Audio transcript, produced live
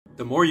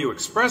The more you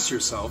express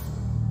yourself,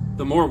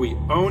 the more we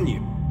own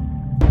you.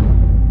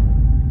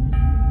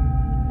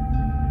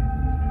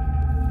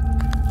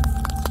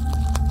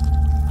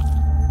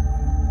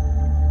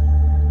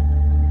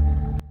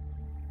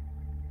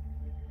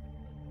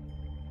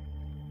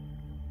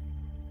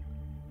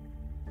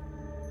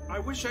 I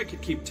wish I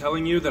could keep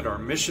telling you that our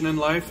mission in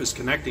life is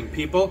connecting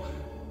people,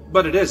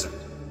 but it isn't.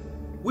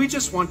 We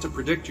just want to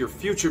predict your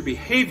future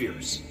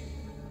behaviors.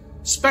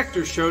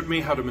 Spectre showed me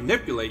how to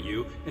manipulate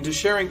you into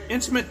sharing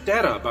intimate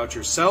data about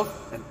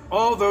yourself and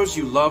all those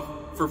you love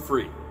for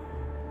free.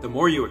 The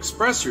more you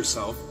express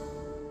yourself,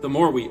 the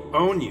more we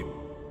own you.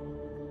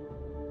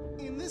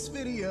 In this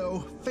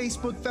video,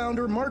 Facebook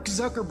founder Mark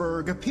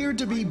Zuckerberg appeared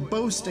to be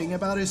boasting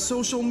about his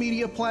social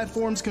media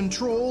platform's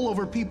control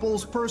over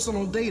people's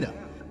personal data.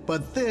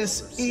 But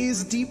this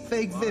is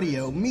deepfake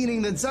video,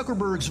 meaning that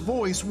Zuckerberg's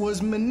voice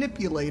was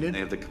manipulated. They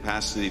have the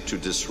capacity to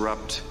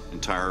disrupt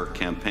entire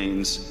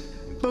campaigns.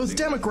 Both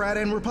Democrat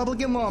and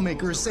Republican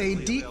lawmakers say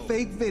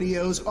deepfake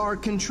videos are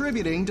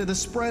contributing to the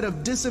spread of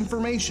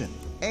disinformation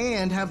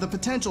and have the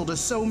potential to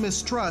sow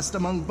mistrust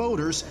among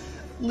voters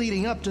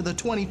leading up to the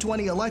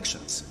 2020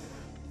 elections.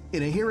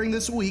 In a hearing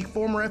this week,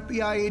 former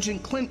FBI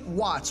agent Clint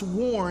Watts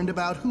warned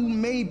about who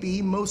may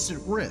be most at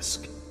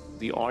risk.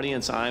 The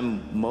audience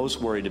I'm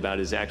most worried about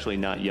is actually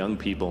not young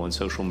people in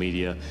social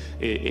media.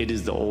 It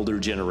is the older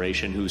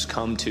generation who's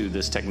come to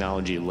this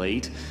technology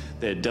late,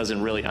 that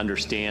doesn't really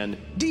understand.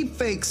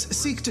 Deepfakes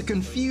seek to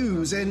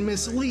confuse and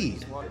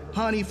mislead.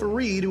 Hani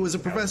Farid, who is a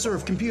professor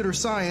of computer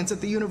science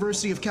at the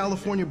University of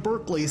California,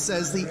 Berkeley,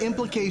 says the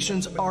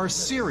implications are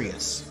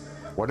serious.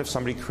 What if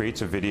somebody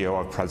creates a video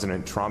of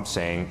President Trump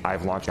saying,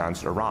 I've launched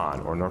against Iran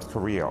or North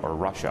Korea or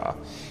Russia,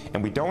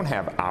 and we don't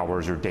have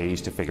hours or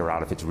days to figure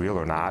out if it's real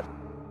or not?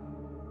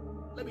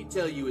 Let me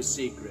tell you a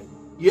secret.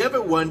 You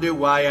ever wonder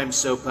why I'm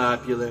so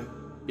popular?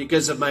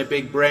 Because of my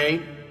big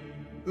brain?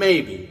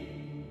 Maybe.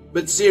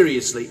 But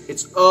seriously,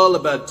 it's all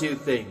about two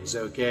things,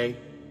 okay?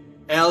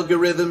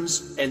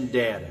 Algorithms and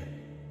data.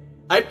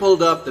 I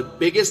pulled off the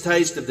biggest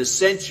heist of the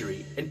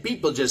century, and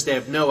people just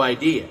have no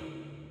idea.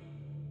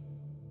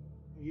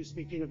 Are you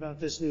speaking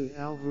about this new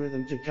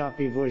algorithm to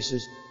copy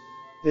voices?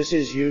 This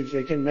is huge.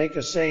 They can make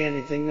us say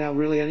anything now,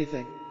 really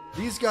anything.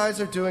 These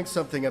guys are doing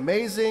something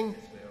amazing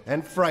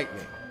and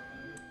frightening.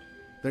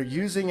 They're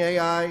using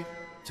AI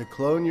to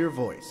clone your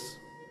voice.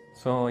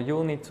 So you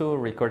will need to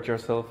record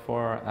yourself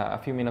for a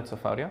few minutes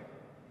of audio.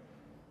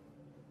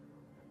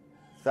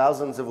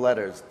 Thousands of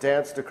letters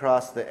danced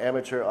across the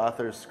amateur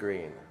author's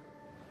screen.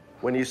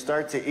 When you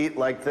start to eat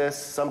like this,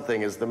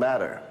 something is the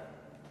matter.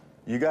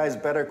 You guys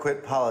better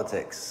quit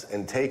politics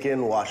and take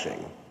in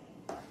washing.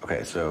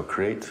 Okay, so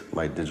create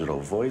my digital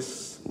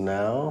voice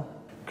now.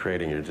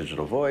 Creating your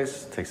digital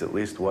voice takes at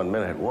least 1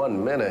 minute.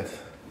 1 minute?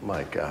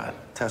 My God.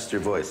 Test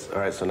your voice. All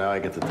right, so now I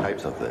get to type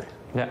something.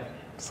 Yeah,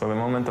 so the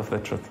moment of the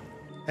truth.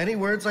 Any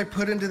words I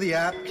put into the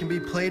app can be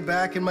played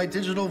back in my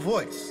digital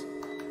voice.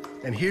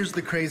 And here's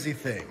the crazy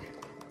thing.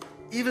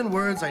 Even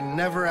words I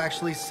never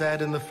actually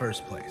said in the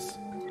first place.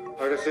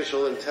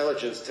 Artificial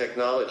intelligence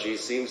technology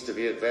seems to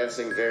be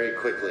advancing very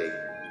quickly.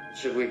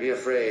 Should we be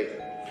afraid?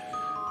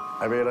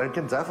 I mean, I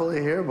can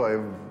definitely hear my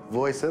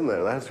voice in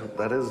there.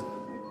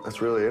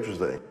 That's really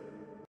interesting.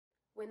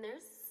 When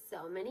there's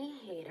so many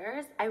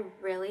haters, I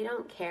really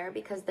don't care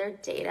because their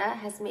data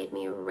has made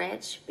me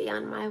rich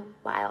beyond my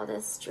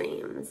wildest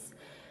dreams.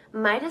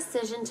 My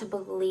decision to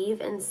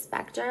believe in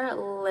Spectre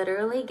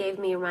literally gave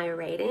me my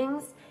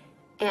ratings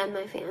and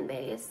my fan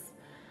base.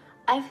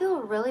 I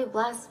feel really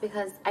blessed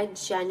because I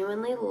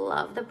genuinely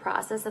love the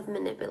process of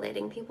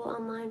manipulating people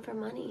online for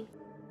money.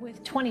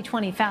 With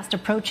 2020 fast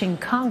approaching,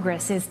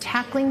 Congress is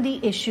tackling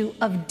the issue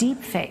of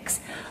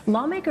deepfakes.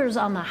 Lawmakers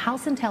on the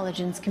House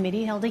Intelligence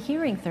Committee held a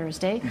hearing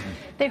Thursday.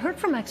 They heard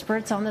from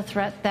experts on the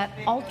threat that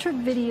altered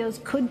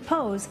videos could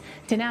pose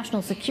to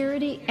national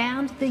security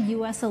and the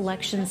U.S.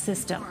 election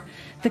system.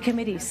 The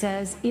committee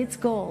says its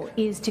goal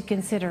is to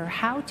consider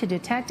how to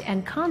detect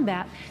and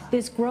combat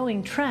this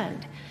growing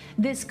trend.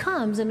 This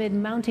comes amid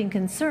mounting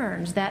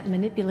concerns that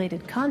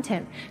manipulated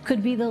content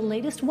could be the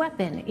latest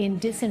weapon in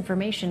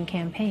disinformation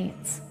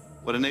campaigns.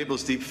 What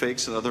enables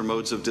deepfakes and other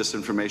modes of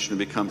disinformation to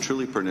become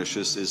truly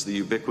pernicious is the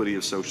ubiquity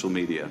of social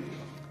media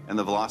and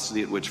the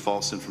velocity at which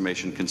false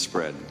information can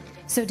spread.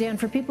 So, Dan,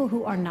 for people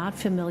who are not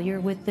familiar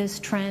with this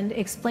trend,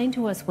 explain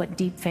to us what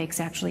deepfakes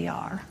actually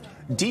are.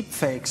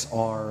 Deepfakes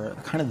are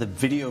kind of the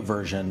video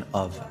version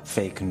of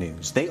fake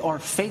news. They are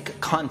fake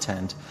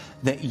content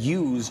that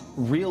use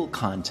real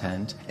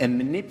content and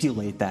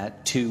manipulate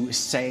that to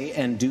say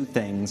and do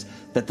things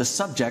that the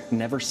subject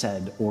never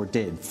said or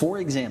did. For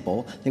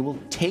example, they will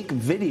take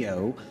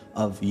video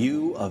of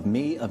you, of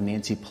me, of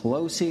Nancy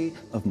Pelosi,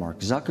 of Mark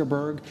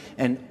Zuckerberg,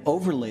 and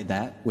overlay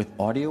that with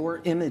audio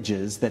or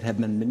images that have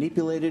been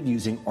manipulated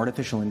using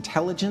artificial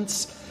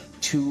intelligence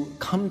to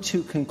come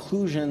to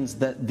conclusions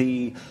that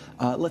the,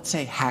 let's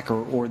say,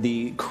 hacker or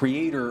the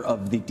creator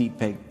of the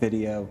deepfake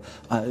video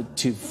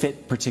to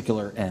fit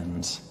particular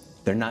ends.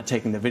 They're not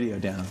taking the video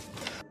down.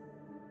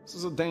 This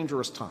is a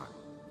dangerous time.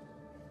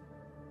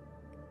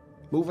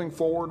 Moving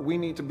forward, we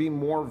need to be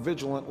more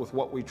vigilant with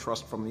what we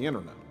trust from the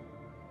internet.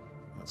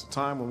 It's a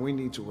time when we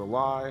need to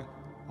rely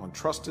on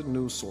trusted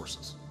news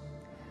sources.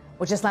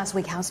 Well, just last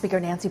week, House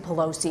Speaker Nancy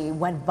Pelosi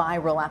went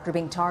viral after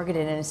being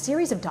targeted in a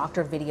series of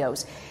doctored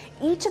videos.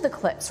 Each of the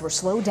clips were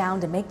slowed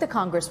down to make the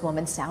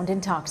Congresswoman sound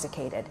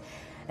intoxicated.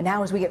 And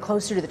now, as we get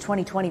closer to the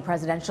 2020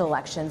 presidential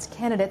elections,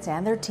 candidates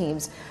and their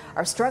teams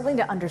are struggling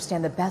to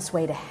understand the best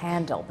way to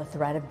handle the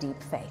threat of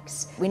deep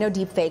fakes. We know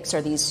deep fakes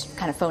are these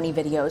kind of phony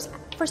videos.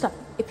 First off,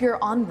 if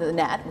you're on the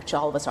net, which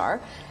all of us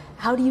are,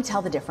 how do you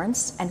tell the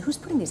difference, and who's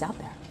putting these out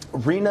there?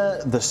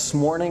 Rena, this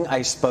morning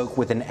I spoke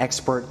with an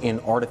expert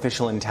in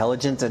artificial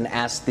intelligence and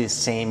asked this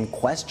same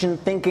question,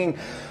 thinking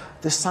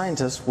the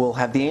scientists will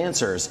have the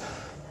answers.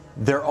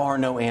 There are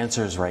no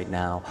answers right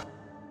now.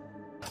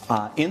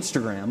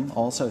 Instagram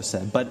also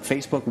said, but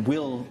Facebook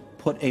will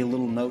put a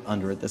little note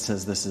under it that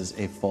says this is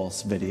a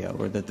false video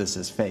or that this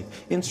is fake.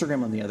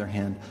 Instagram, on the other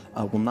hand,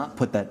 will not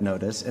put that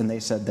notice, and they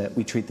said that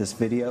we treat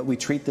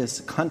this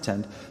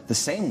content the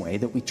same way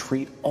that we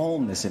treat all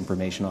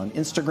misinformation on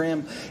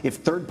Instagram. If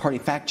third-party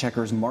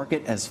fact-checkers mark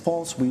it as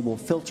false, we will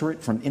filter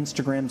it from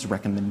Instagram's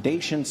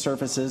recommendation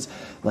services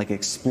like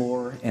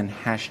Explore and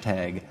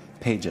Hashtag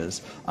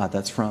pages.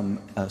 That's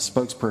from a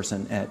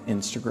spokesperson at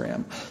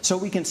Instagram. So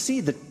we can see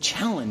the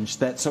challenge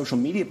that social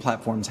media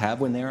platforms have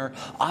when they are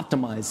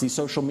optimized. These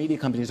social media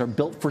companies are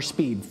built for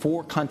speed,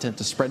 for content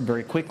to spread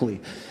very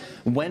quickly.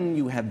 When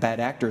you have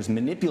bad actors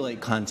manipulate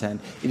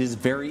content, it is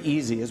very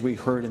easy, as we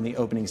heard in the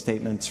opening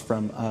statements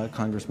from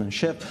Congressman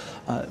Schiff,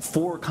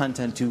 for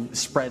content to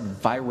spread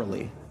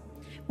virally.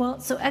 Well,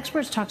 so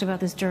experts talked about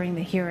this during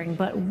the hearing,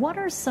 but what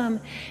are some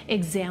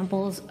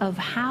examples of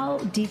how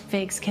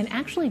deepfakes can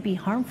actually be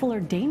harmful or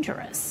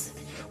dangerous?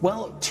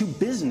 Well, to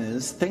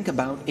business, think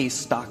about a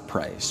stock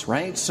price,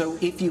 right? So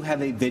if you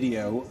have a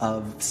video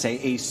of, say,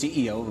 a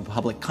CEO of a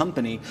public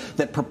company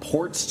that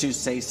purports to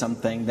say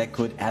something that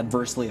could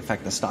adversely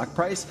affect the stock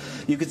price,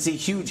 you could see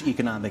huge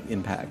economic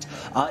impact.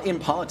 In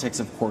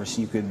politics, of course,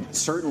 you could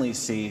certainly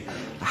see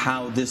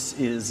how this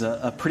is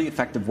a pretty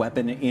effective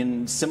weapon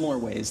in similar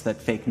ways that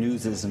fake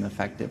news is an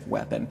effective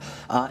weapon.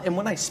 And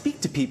when I speak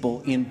to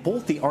people in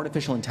both the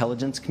artificial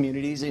intelligence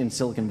communities in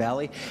Silicon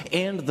Valley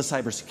and the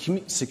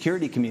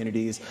cybersecurity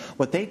communities,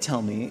 what they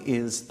tell me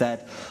is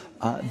that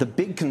the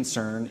big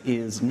concern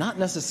is not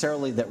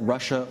necessarily that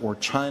Russia or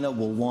China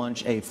will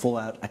launch a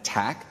full-out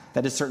attack.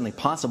 That is certainly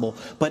possible,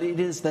 but it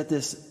is that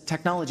this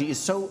technology is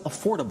so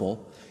affordable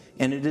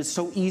and it is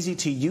so easy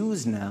to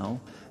use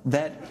now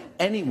that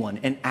anyone,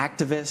 an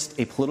activist,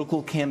 a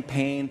political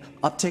campaign,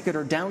 up ticket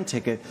or down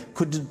ticket,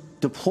 could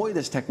deploy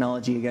this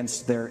technology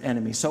against their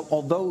enemy. So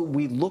although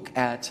we look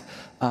at,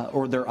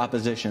 or their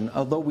opposition,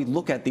 although we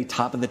look at the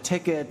top of the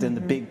ticket and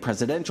the big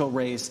presidential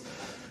race,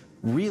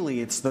 really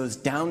it's those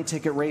down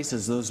ticket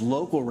races, those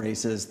local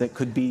races that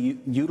could be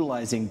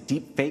utilizing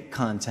deep fake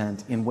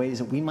content in ways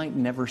that we might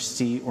never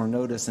see or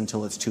notice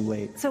until it's too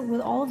late. So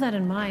with all of that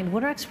in mind,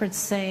 what are experts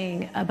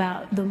saying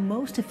about the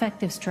most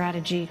effective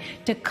strategy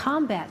to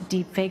combat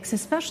deep fakes,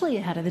 especially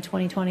ahead of the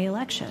 2020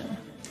 election?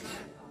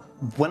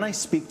 When I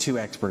speak to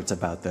experts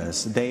about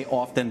this, they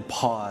often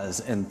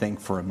pause and think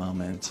for a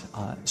moment.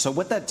 So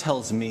what that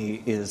tells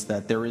me is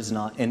that there is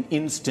not an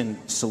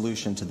instant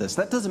solution to this.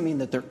 That doesn't mean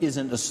that there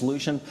isn't a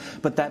solution,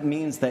 but that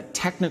means that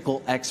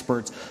technical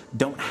experts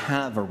don't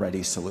have a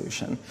ready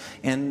solution.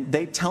 And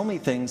they tell me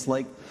things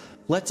like,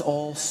 let's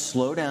all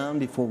slow down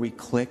before we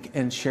click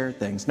and share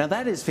things. Now,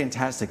 that is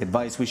fantastic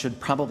advice. We should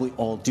probably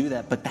all do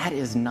that, but that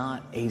is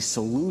not a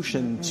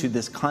solution to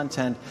this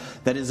content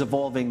that is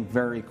evolving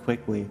very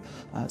quickly.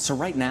 So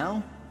right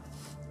now,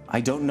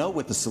 I don't know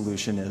what the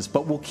solution is,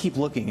 but we'll keep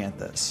looking at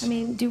this. I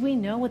mean, do we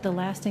know what the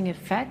lasting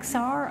effects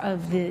are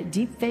of the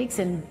deep fakes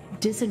and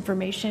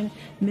disinformation,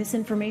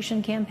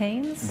 misinformation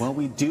campaigns? Well,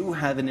 we do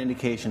have an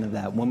indication of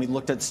that when we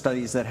looked at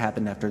studies that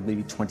happened after the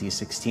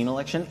 2016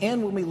 election,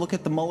 and when we look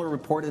at the Mueller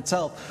report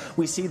itself,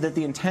 we see that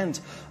the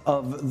intent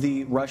of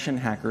the Russian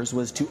hackers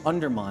was to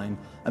undermine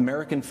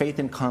American faith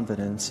and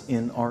confidence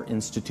in our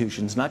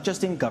institutions, not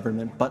just in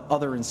government, but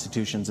other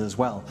institutions as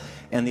well.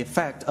 And the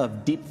effect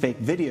of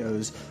deepfake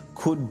videos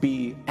could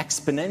be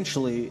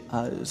exponentially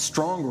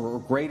stronger or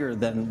greater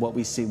than what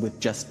we see with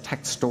just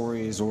text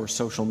stories or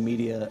social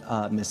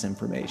media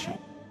misinformation.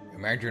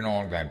 Imagine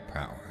all that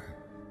power,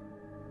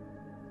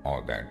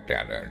 all that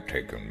data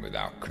taken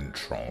without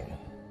control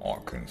or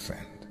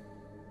consent.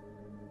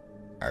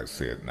 I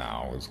see it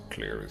now as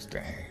clear as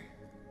day.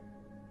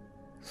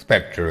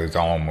 Spectre is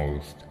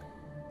almost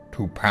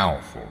too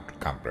powerful to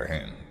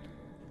comprehend,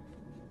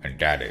 and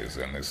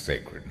dataism is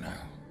sacred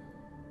now.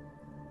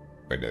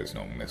 But there's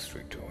no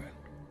mystery to it.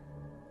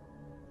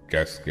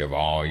 Just give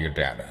all your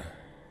data,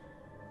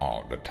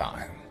 all the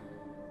time,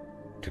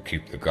 to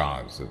keep the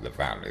gods of the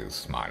valleys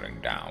smiling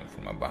down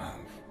from above.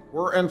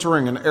 We're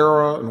entering an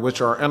era in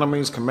which our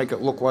enemies can make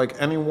it look like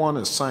anyone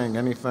is saying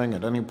anything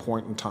at any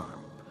point in time,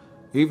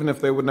 even if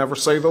they would never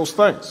say those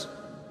things.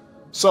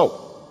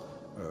 So,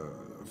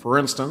 for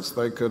instance,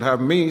 they could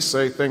have me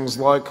say things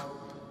like,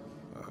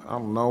 I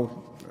don't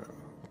know,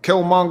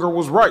 Killmonger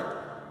was right.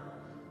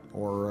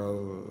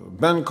 Or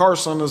Ben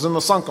Carson is in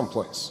the sunken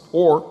place.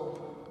 Or,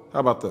 how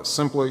about this?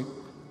 Simply,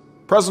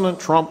 President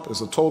Trump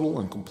is a total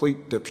and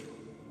complete dipshit.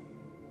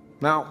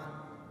 Now,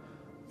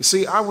 you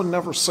see, I would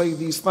never say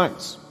these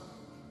things,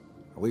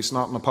 at least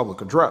not in a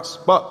public address,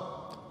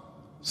 but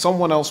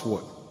someone else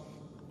would.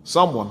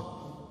 Someone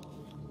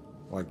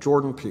like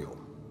Jordan Peele.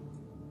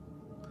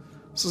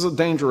 This is a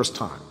dangerous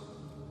time.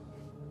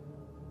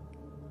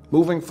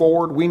 Moving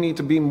forward, we need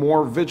to be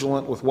more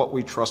vigilant with what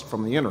we trust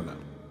from the internet.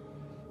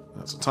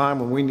 That's a time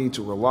when we need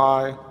to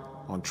rely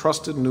on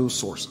trusted news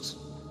sources.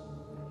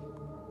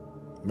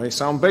 It may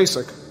sound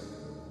basic,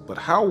 but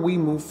how we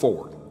move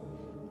forward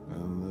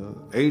in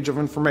the age of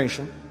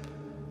information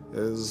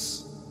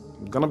is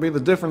going to be the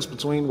difference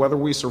between whether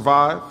we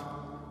survive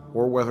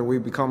or whether we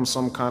become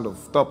some kind of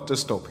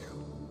dystopia.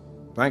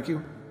 Thank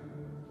you,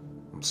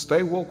 and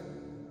stay woke.